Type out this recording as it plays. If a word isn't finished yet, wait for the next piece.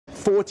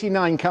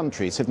49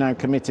 countries have now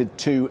committed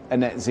to a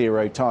net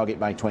zero target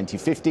by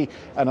 2050.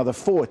 Another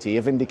 40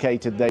 have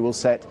indicated they will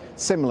set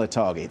similar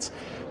targets.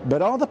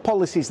 But are the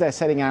policies they're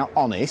setting out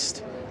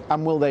honest,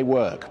 and will they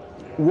work?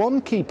 One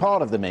key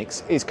part of the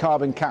mix is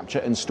carbon capture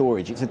and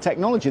storage. It's a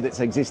technology that's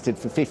existed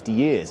for 50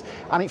 years,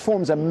 and it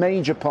forms a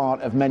major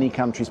part of many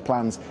countries'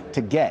 plans to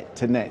get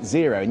to net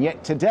zero. And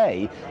yet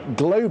today,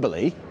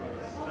 globally,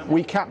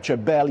 we capture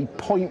barely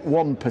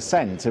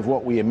 0.1% of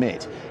what we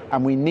emit,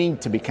 and we need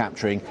to be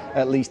capturing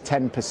at least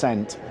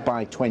 10%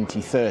 by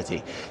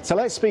 2030. So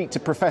let's speak to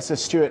Professor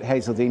Stuart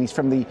Haszeldine. He's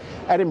from the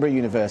Edinburgh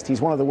University. He's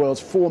one of the world's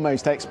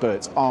foremost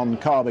experts on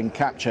carbon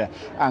capture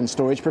and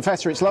storage.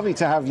 Professor, it's lovely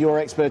to have your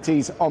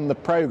expertise on the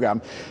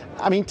programme.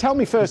 I mean, tell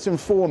me first and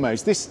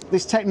foremost,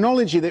 this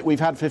technology that we've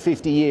had for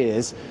 50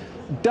 years,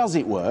 does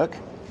it work?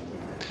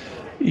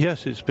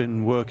 Yes, it's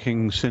been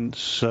working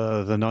since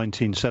the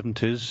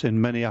 1970s in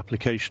many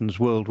applications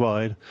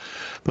worldwide,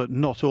 but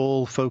not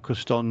all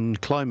focused on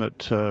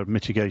climate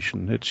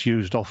mitigation. It's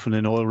used often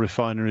in oil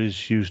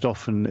refineries, used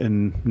often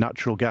in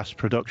natural gas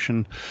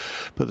production,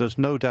 but there's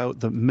no doubt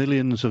that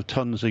millions of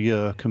tons a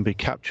year can be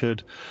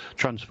captured,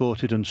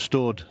 transported and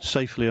stored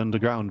safely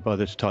underground by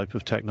this type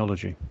of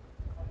technology.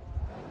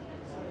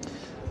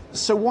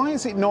 So why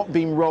has it not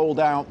been rolled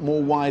out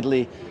more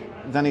widely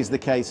than is the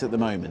case at the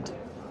moment?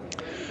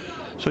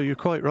 So you're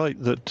quite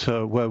right that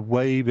we're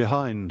way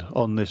behind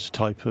on this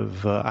type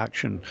of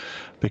action,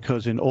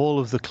 because in all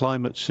of the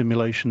climate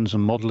simulations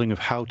and modelling of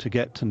how to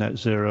get to net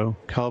zero,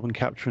 carbon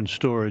capture and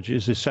storage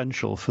is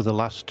essential for the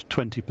last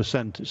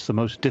 20%. It's the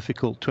most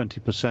difficult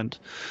 20%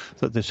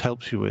 that this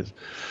helps you with.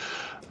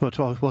 But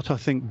what I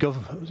think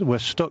we're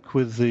stuck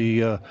with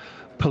the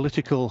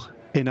political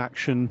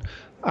inaction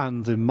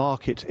and the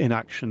market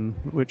inaction,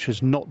 which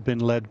has not been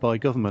led by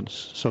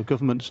governments. So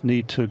governments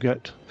need to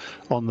get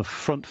on the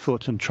front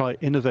foot and try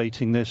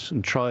innovating this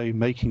and try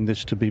making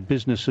this to be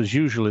business as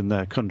usual in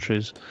their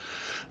countries.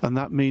 And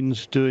that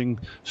means doing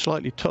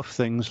slightly tough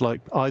things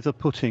like either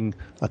putting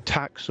a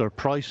tax or a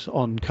price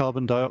on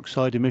carbon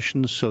dioxide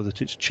emissions so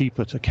that it's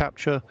cheaper to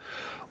capture,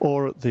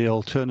 or at the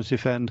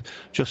alternative end,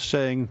 just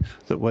saying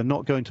that we're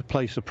not going to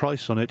place a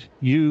price on it.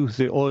 You,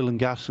 the oil and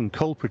gas and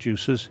coal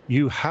producers,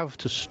 you have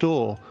to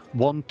store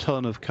 1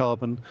 ton of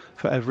carbon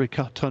for every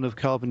ton of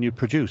carbon you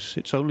produce.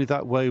 It's only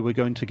that way we're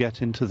going to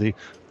get into the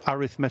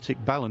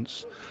arithmetic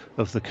balance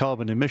of the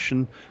carbon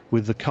emission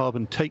with the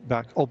carbon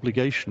take-back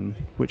obligation,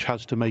 which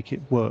has to make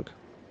it work.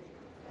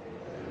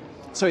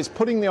 So it's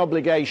putting the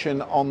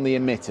obligation on the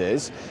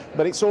emitters,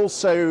 but it's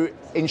also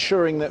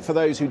ensuring that for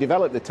those who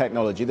develop the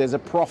technology, there's a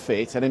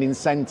profit and an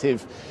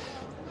incentive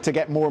to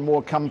get more and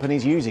more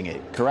companies using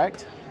it,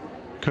 correct?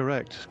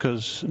 Correct,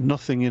 because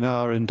nothing in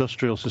our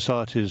industrial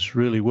societies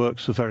really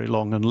works for very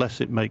long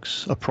unless it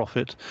makes a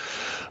profit.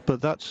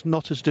 But that's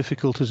not as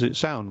difficult as it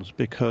sounds,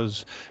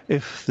 because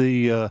if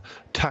the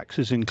tax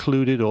is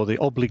included, or the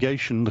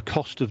obligation, the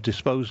cost of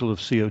disposal of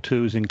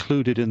CO2 is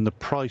included in the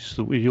price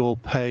that we all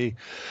pay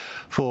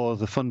for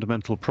the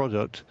fundamental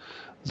product,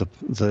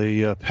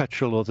 the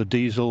petrol or the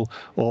diesel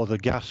or the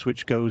gas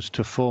which goes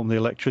to form the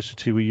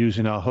electricity we use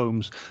in our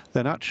homes,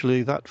 then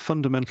actually that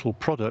fundamental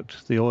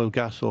product, the oil,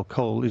 gas or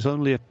coal, is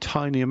only a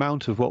tiny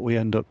amount of what we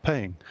end up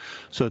paying.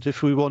 So that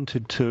if we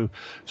wanted to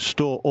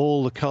store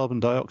all the carbon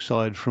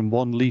dioxide from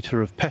 1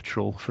 litre of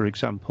petrol, for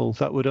example,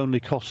 that would only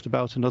cost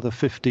about another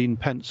 15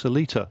 pence a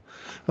litre.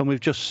 And we've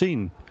just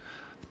seen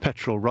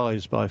petrol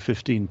rise by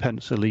 15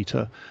 pence a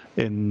litre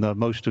in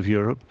most of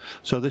Europe.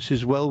 So this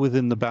is well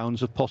within the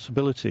bounds of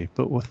possibility.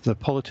 But the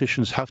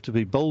politicians have to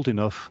be bold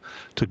enough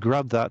to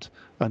grab that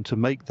and to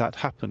make that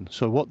happen.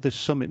 So what this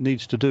summit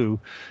needs to do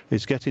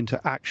is get into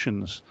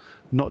actions,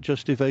 not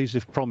just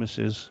evasive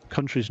promises.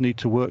 Countries need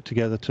to work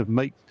together to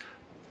make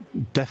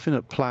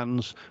definite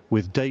plans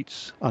with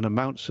dates and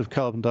amounts of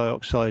carbon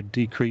dioxide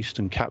decreased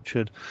and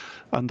captured,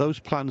 and those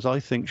plans,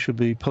 I think, should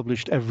be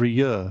published every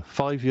year.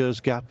 5 years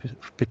gap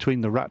between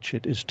the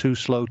ratchet is too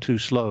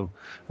slow,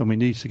 and we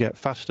need to get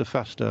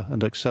faster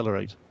and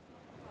accelerate.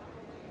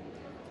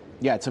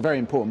 Yeah, it's a very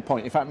important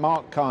point. In fact,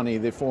 Mark Carney,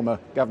 the former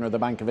governor of the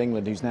Bank of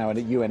England, who's now a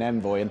UN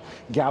envoy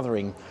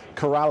and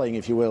corralling,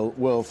 if you will,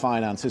 world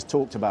finance, has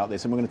talked about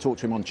this. And we're going to talk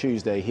to him on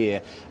Tuesday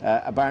here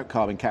about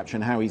carbon capture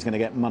and how he's going to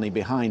get money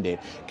behind it.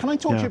 Can I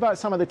talk to you about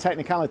some of the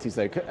technicalities,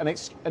 though?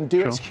 And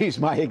do excuse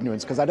my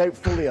ignorance, because I don't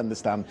fully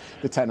understand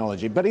the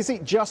technology. But is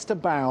it just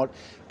about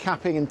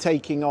capping and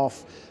taking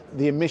off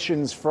the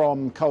emissions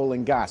from coal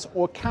and gas?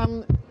 Or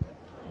can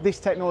this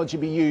technology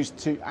be used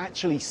to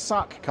actually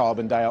suck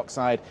carbon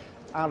dioxide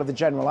out of the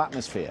general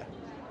atmosphere?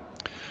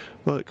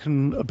 Well, it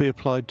can be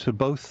applied to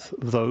both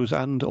of those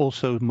and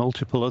also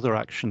multiple other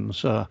actions.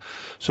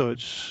 So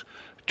it's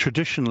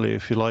traditionally,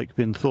 if you like,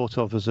 been thought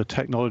of as a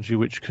technology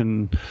which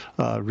can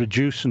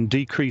reduce and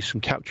decrease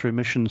and capture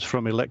emissions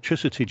from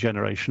electricity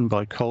generation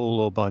by coal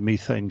or by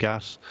methane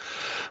gas.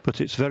 But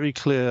it's very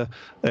clear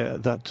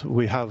that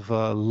we have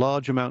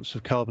large amounts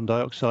of carbon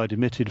dioxide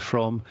emitted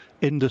from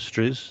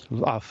industries,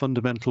 our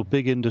fundamental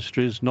big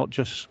industries, not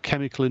just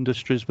chemical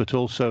industries, but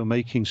also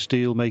making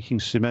steel, making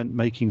cement,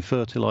 making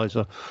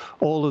fertilizer,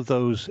 all of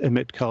those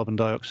emit carbon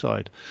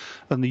dioxide.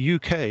 And the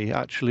UK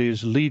actually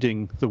is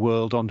leading the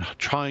world on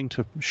trying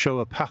to show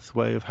a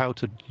pathway of how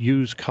to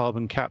use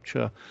carbon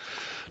capture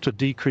to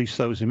decrease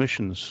those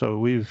emissions. So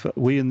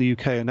we in the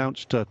UK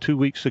announced 2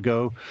 weeks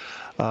ago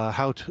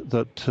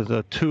that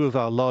the two of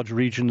our large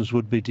regions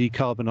would be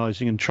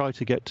decarbonising and try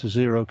to get to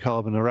zero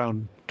carbon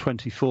around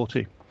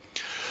 2040.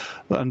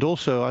 And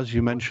also, as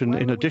you mentioned,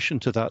 in addition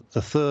to that,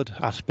 the third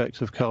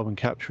aspect of carbon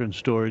capture and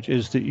storage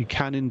is that you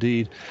can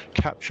indeed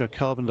capture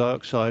carbon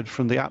dioxide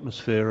from the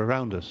atmosphere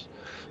around us.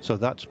 So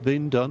that's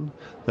been done.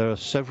 There are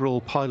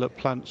several pilot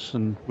plants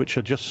which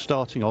are just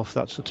starting off.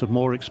 That's at a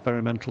more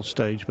experimental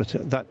stage, but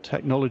that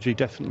technology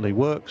definitely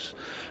works.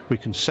 We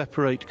can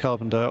separate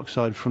carbon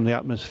dioxide from the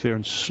atmosphere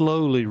and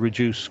slowly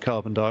reduce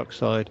carbon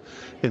dioxide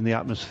in the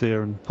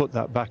atmosphere and put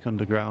that back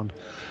underground.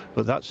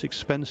 But that's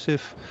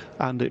expensive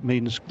and it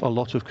means a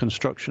lot of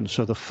construction.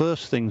 So the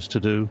first things to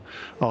do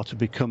are to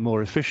become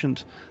more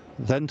efficient,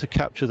 then to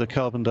capture the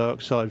carbon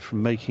dioxide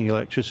from making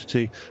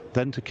electricity,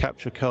 then to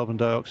capture carbon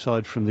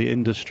dioxide from the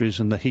industries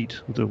and the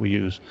heat that we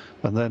use,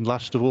 and then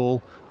last of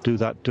all do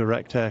that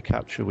direct air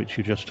capture which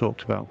you just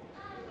talked about.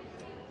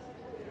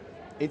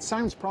 It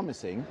sounds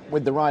promising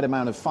with the right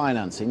amount of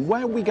financing.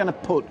 Where are we going to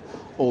put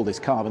all this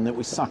carbon that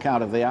we suck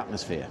out of the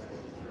atmosphere?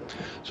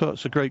 So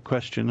that's a great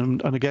question,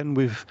 and again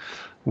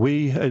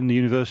we in the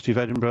University of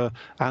Edinburgh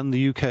and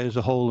the UK as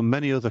a whole and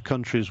many other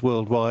countries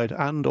worldwide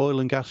and oil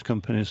and gas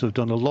companies have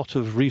done a lot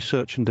of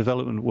research and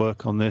development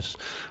work on this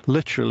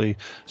literally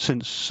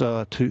since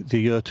the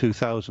year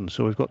 2000.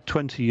 So we've got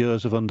 20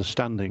 years of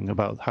understanding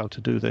about how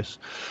to do this.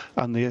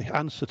 And the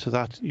answer to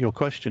that, your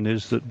question,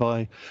 is that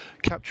by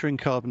capturing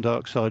carbon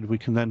dioxide we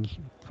can then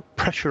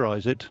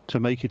pressurize it to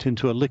make it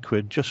into a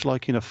liquid, just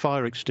like in a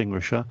fire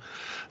extinguisher.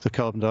 The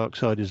carbon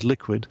dioxide is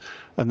liquid,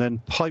 and then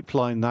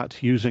pipeline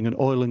that using an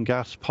oil and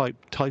gas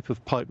type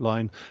of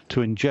pipeline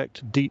to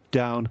inject deep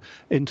down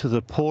into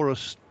the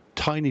porous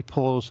tiny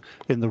pores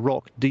in the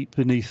rock deep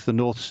beneath the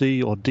North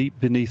Sea or deep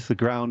beneath the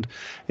ground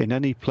in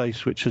any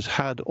place which has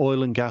had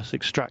oil and gas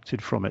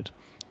extracted from it,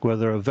 where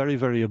there are very,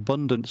 very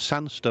abundant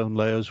sandstone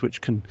layers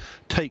which can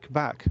take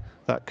back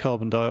that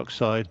carbon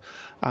dioxide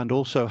and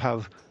also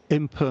have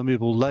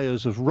impermeable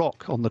layers of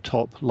rock on the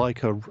top,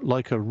 like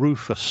a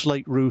roof, a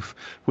slate roof,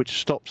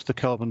 which stops the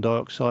carbon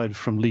dioxide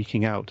from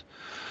leaking out.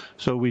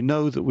 So we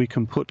know that we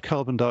can put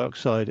carbon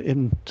dioxide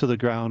into the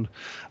ground,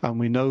 and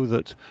we know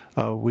that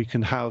we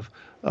can have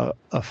a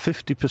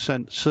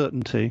 50%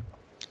 certainty.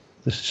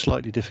 This is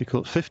slightly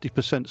difficult.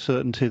 50%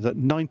 certainty that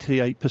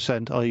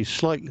 98%,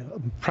 i.e.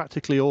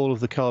 practically all of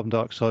the carbon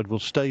dioxide will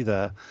stay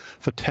there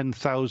for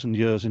 10,000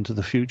 years into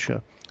the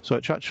future. So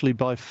it's actually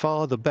by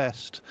far the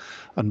best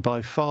and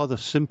by far the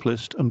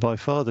simplest and by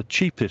far the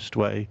cheapest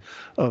way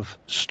of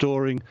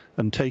storing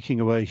and taking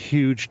away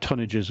huge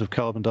tonnages of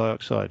carbon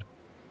dioxide.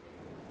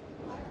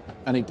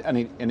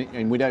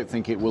 And we don't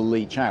think it will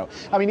leach out.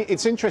 I mean,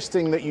 it's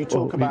interesting that you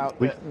talk about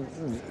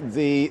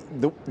the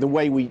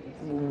way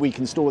we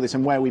can store this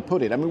and where we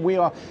put it. I mean, we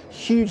are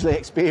hugely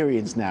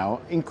experienced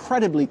now,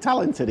 incredibly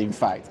talented, in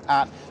fact,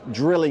 at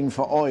drilling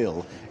for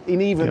oil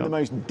in even the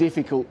most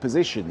difficult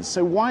positions.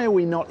 So why are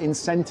we not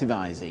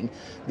incentivizing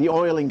the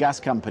oil and gas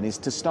companies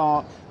to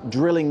start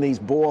drilling these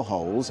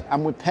boreholes,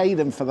 and we pay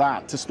them for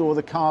that to store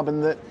the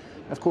carbon that,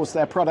 of course,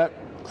 their product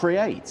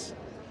creates?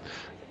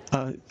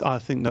 I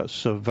think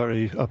that's a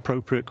very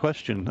appropriate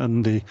question,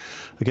 and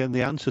again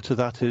the answer to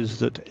that is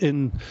that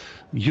in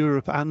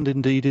Europe and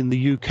indeed in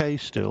the UK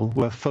still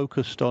we're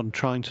focused on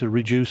trying to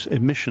reduce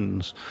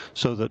emissions,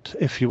 so that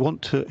if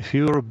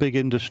you're a big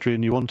industry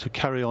and you want to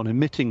carry on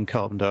emitting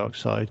carbon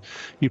dioxide,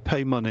 you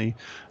pay money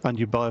and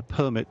you buy a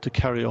permit to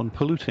carry on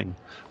polluting.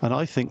 And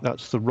I think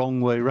that's the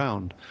wrong way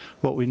round.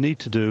 What we need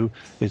to do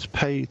is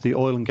pay the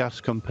oil and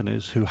gas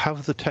companies who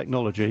have the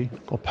technology,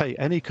 or pay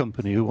any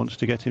company who wants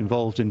to get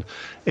involved in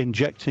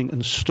injecting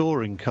and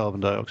storing carbon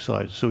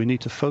dioxide. So we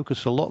need to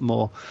focus a lot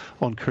more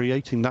on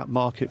creating that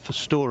market for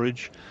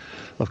storage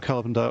of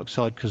carbon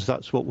dioxide, because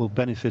that's what will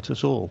benefit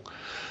us all.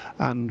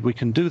 And we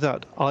can do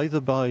that either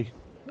by,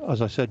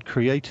 as I said,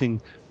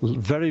 creating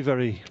very,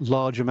 very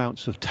large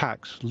amounts of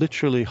tax,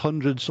 literally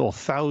hundreds or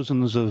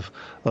thousands of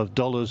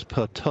dollars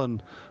per ton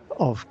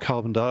of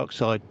carbon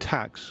dioxide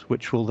tax,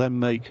 which will then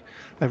make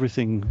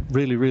everything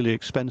really, really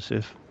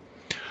expensive.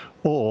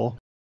 Or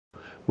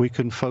we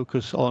can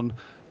focus on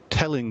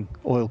telling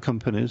oil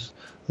companies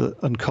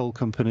and coal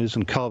companies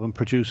and carbon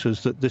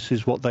producers that this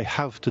is what they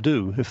have to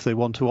do if they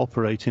want to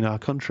operate in our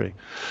country.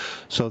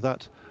 So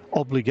that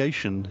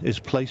obligation is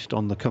placed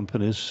on the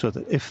companies, so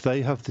that if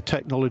they have the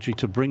technology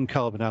to bring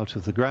carbon out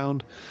of the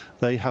ground,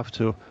 they have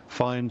to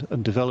find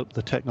and develop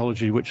the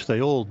technology, which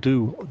they all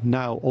do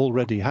now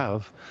already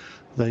have.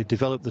 They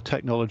develop the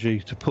technology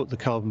to put the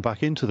carbon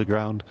back into the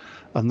ground,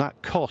 and that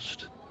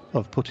cost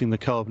of putting the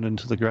carbon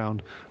into the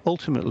ground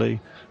ultimately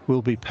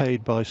will be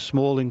paid by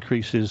small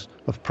increases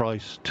of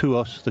price to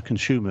us, the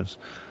consumers,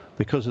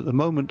 because at the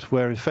moment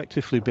we're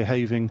effectively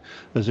behaving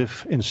as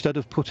if instead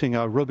of putting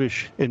our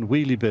rubbish in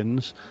wheelie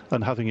bins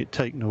and having it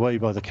taken away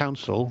by the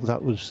council,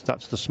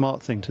 that's the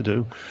smart thing to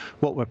do.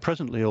 What we're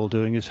presently all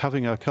doing is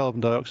having our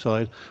carbon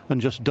dioxide and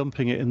just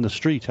dumping it in the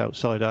street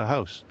outside our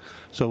house.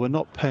 So we're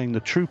not paying the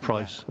true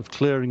price of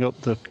clearing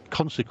up the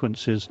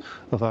consequences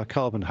of our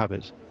carbon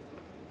habits.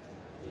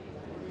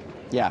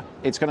 Yeah,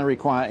 it's going to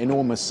require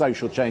enormous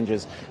social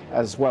changes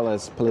as well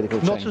as political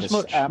changes.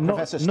 Not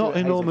as much, not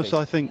enormous,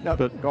 I think, no,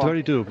 but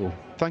very doable.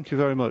 Thank you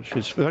very much.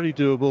 It's very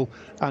doable,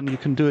 and you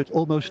can do it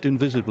almost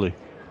invisibly.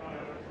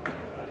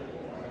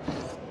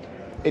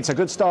 It's a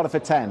good starter for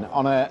 10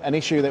 on an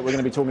issue that we're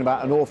going to be talking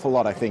about an awful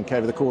lot, I think,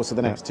 over the course of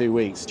the next 2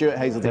 weeks. Stuart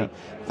Haszeldine,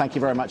 thank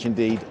you very much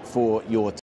indeed for your time.